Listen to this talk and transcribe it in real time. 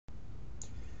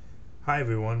Hi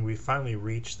everyone, we finally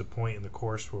reached the point in the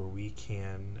course where we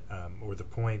can, or the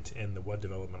point in the web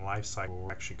development lifecycle where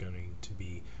we're actually going to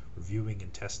be reviewing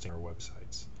and testing our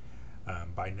websites.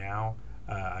 By now,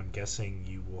 I'm guessing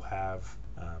you will have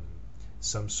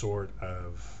some sort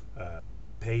of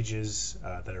pages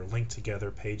that are linked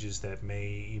together, pages that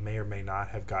you may or may not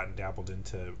have gotten dabbled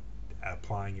into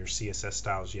applying your CSS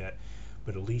styles yet,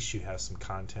 but at least you have some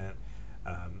content.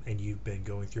 And you've been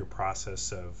going through a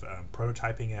process of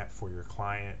prototyping it for your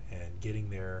client and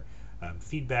getting their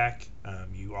feedback.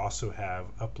 You also have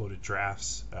uploaded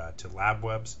drafts to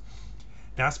LabWebs.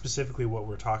 Now specifically what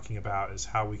we're talking about is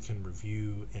how we can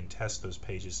review and test those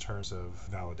pages in terms of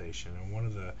validation. And one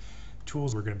of the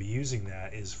tools we're going to be using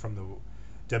that is from the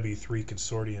W3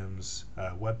 Consortium's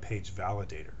web page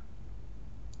validator.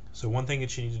 So one thing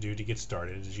that you need to do to get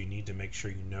started is you need to make sure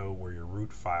you know where your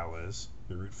root file is,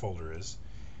 your root folder is.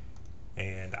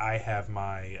 And I have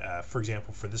my, for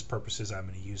example, for this purposes, I'm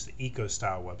going to use the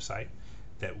EcoStyle website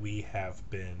that we have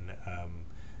been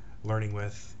learning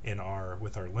with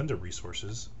with our Lynda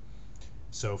resources.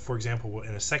 So for example,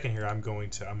 in a second here, I'm going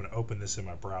to open this in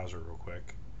my browser real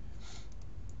quick.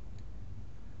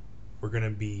 We're going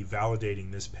to be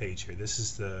validating this page here. This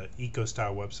is the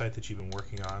EcoStyle website that you've been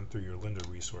working on through your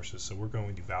Lynda resources. So we're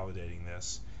going to be validating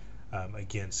this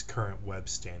against current web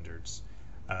standards.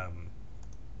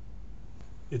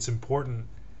 It's important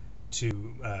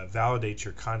to validate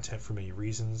your content for many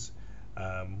reasons.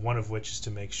 One of which is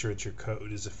to make sure that your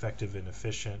code is effective and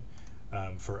efficient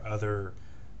for other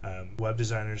web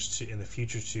designers in the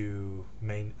future to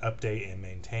update and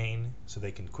maintain, so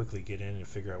they can quickly get in and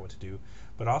figure out what to do.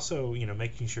 But also,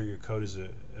 making sure your code is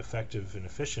effective and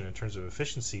efficient in terms of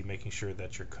efficiency, making sure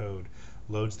that your code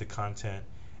loads the content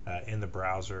in the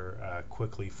browser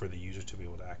quickly for the user to be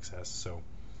able to access. So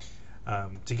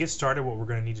to get started, what we're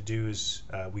going to need to do is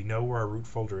we know where our root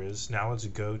folder is. Now let's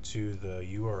go to the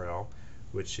URL,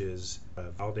 which is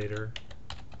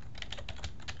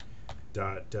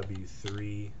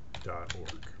validator.w3.org.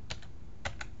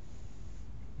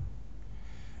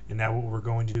 And now what we're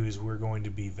going to do is we're going to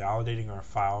be validating our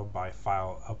file by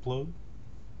file upload.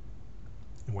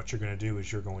 And what you're going to do is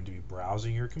you're going to be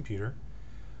browsing your computer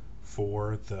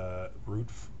for the root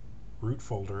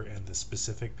folder and the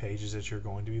specific pages that you're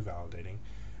going to be validating.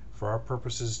 For our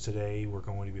purposes today, we're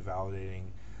going to be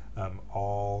validating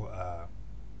all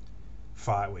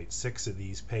 6 of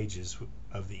these pages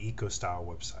of the EcoStyle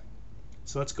website.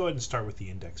 So let's go ahead and start with the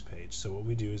index page. So what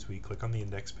we do is we click on the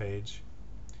index page.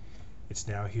 It's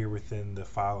now here within the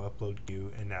file upload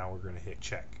queue, and now we're going to hit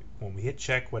check. When we hit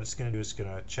check, what it's going to do is going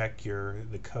to check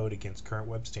the code against current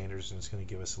web standards, and it's going to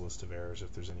give us a list of errors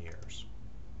if there's any errors.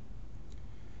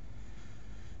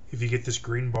 If you get this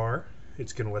green bar,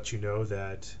 it's going to let you know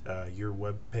that your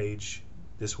web page,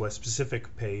 this web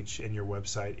specific page in your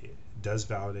website, does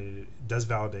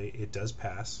validate, it does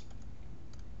pass.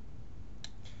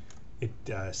 It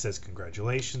says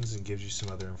congratulations and gives you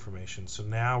some other information. So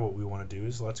now what we want to do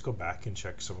is let's go back and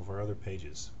check some of our other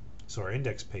pages. So our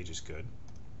index page is good.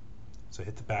 So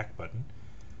hit the back button,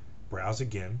 browse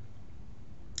again.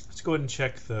 Let's go ahead and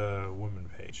check the women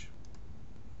page.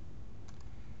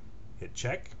 Hit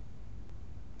check.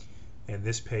 And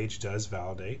this page does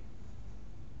validate.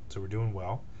 So we're doing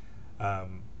well.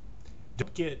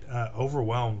 Don't get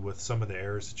overwhelmed with some of the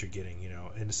errors that you're getting.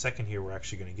 In a second here, we're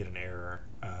actually going to get an error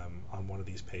on one of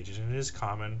these pages, and it is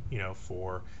common,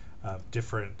 for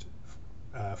different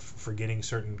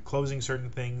closing certain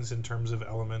things in terms of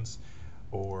elements,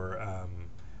 or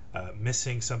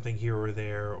missing something here or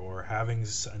there, or having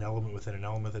an element within an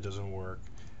element that doesn't work.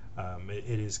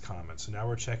 It is common. So now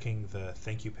we're checking the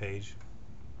thank you page.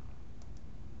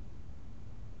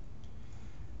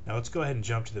 Now let's go ahead and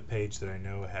jump to the page that I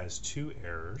know has 2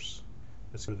 errors.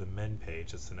 Let's go to the men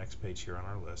page. That's the next page here on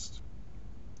our list.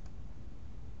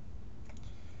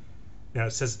 Now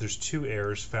it says there's 2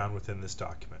 errors found within this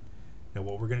document. Now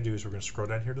what we're going to do is we're going to scroll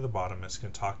down here to the bottom. It's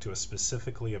going to talk to us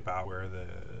specifically about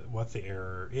what the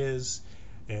error is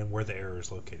and where the error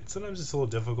is located. Sometimes it's a little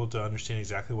difficult to understand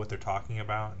exactly what they're talking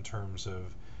about in terms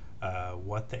of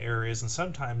what the error is, and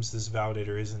sometimes this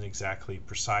validator isn't exactly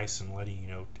precise in letting you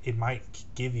know. It might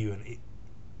give you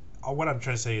what I'm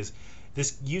trying to say is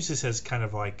this uses as kind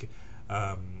of like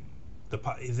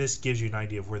this gives you an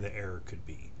idea of where the error could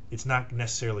be. It's not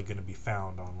necessarily going to be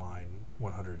found on line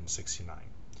 169,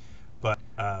 but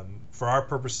for our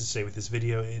purposes today with this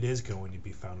video, it is going to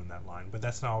be found in that line, but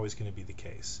that's not always going to be the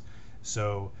case.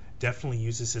 So definitely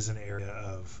use this as an area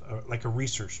of like a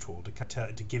research tool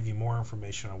to give you more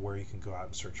information on where you can go out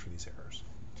and search for these errors.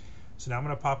 So now I'm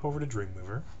going to pop over to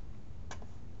Dreamweaver.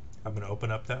 I'm going to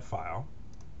open up that file.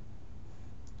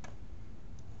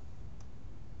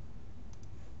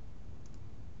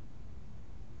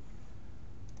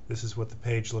 This is what the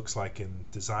page looks like in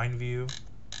design view.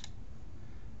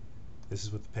 This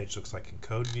is what the page looks like in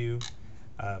code view.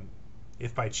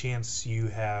 If by chance you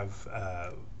have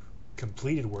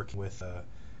completed working with an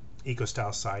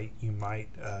eco-style site, you might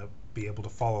be able to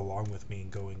follow along with me in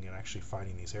going and actually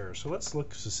finding these errors. So let's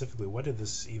look specifically, what did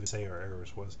this even say our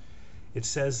errors was? It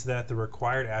says that the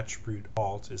required attribute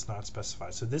alt is not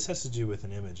specified. So this has to do with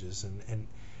an images, and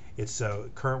it's a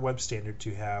current web standard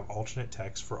to have alternate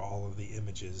text for all of the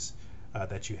images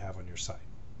that you have on your site.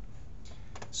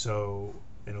 So,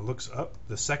 and it looks up,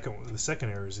 the second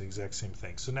error is the exact same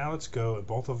thing. So now let's go,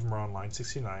 both of them are on line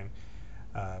 69.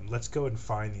 Let's go and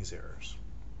find these errors.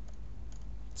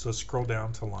 So let's scroll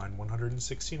down to line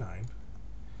 169,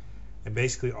 and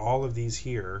basically all of these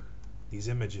here, these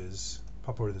images,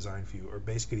 pop over to design view, are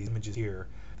basically these images here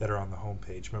that are on the home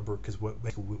page. Remember, because what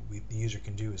the user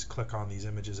can do is click on these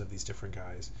images of these different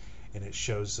guys, and it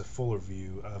shows a fuller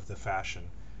view of the fashion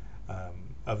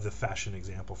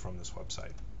example from this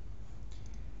website.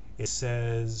 It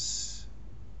says,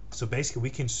 so basically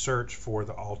we can search for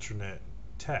the alternate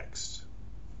text.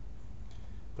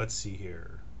 Let's see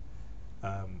here.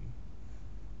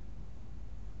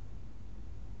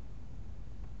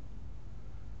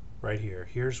 Right here,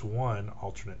 here's one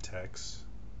alternate text.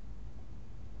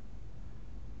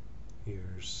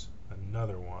 Here's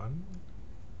another one,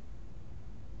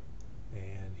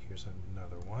 and here's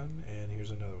another one, and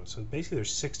here's another one. So basically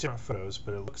there's 6 different photos,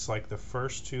 but it looks like the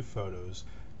first 2 photos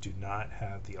do not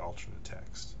have the alternate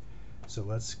text. So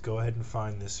let's go ahead and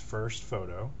find this first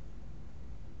photo.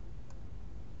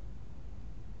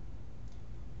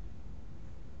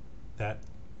 That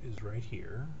is right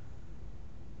here.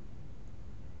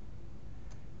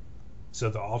 So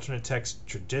the alternate text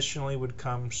traditionally would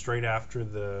come straight after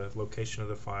the location of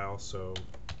the file. So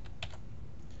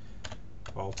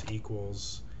alt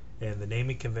equals, and the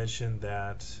naming convention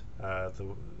that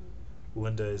the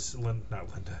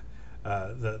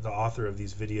author of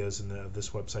these videos and of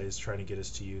this website is trying to get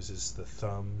us to use is the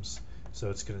thumbs.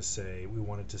 So it's going to say, we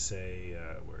want it to say,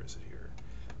 where is it here?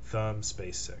 Thumb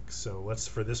space 6. So let's,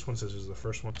 for this one, since this is the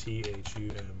first one,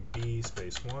 THUMB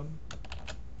space 1.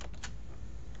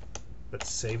 Let's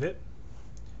save it.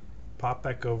 Pop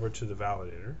back over to the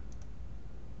validator.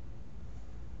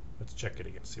 Let's check it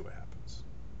again, see what happens.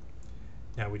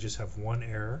 Now we just have one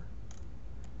error.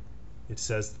 It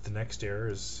says that the next error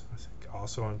is, I think,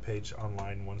 also on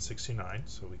line 169,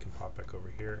 so we can pop back over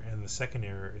here. And the second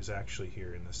error is actually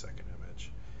here in the second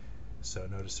image. So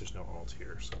notice there's no alt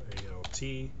here. So ALT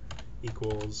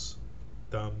equals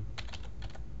thumb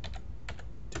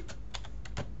 2.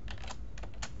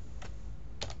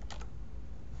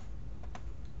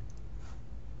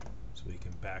 So we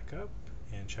can back up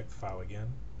and check the file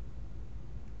again.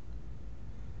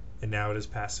 And now it is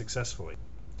passed successfully.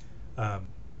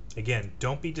 Again,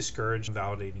 don't be discouraged in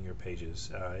validating your pages.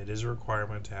 It is a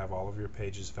requirement to have all of your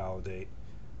pages validate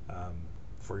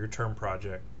for your term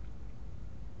project.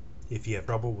 If you have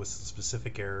trouble with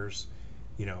specific errors,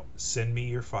 send me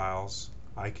your files.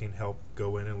 I can help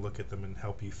go in and look at them and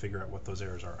help you figure out what those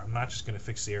errors are. I'm not just going to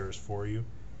fix the errors for you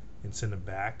and send them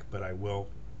back, but I will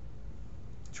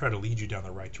try to lead you down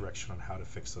the right direction on how to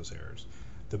fix those errors.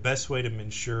 The best way to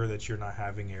ensure that you're not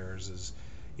having errors is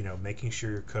making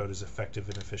sure your code is effective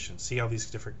and efficient. See how these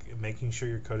different, making sure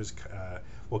your code is,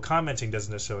 well, commenting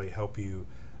doesn't necessarily help you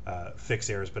fix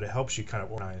errors, but it helps you kind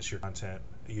of organize your content,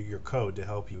 your code, to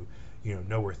help you,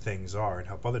 know where things are and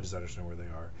help other designers know where they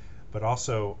are. But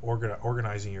also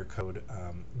organizing your code.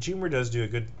 Gmer does do a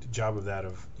good job of that,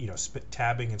 of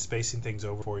tabbing and spacing things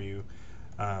over for you.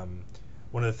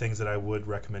 One of the things that I would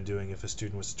recommend doing if a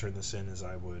student was to turn this in is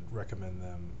I would recommend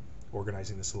them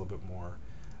organizing this a little bit more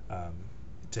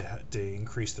to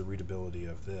increase the readability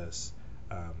of this.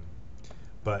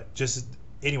 But just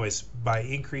anyways, by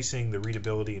increasing the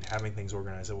readability and having things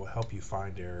organized, it will help you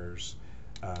find errors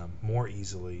more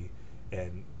easily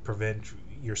and prevent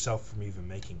yourself from even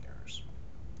making errors.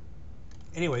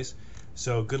 Anyways,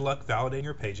 so good luck validating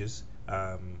your pages.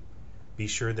 Be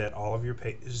sure that all of your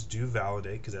pages do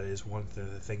validate, because that is one of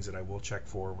the things that I will check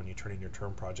for when you turn in your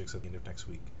term projects at the end of next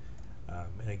week.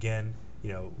 And again,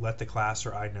 let the class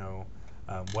or I know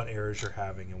what errors you're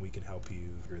having, and we can help you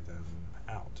figure them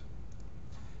out.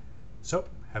 So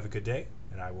have a good day,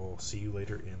 and I will see you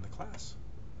later in the class.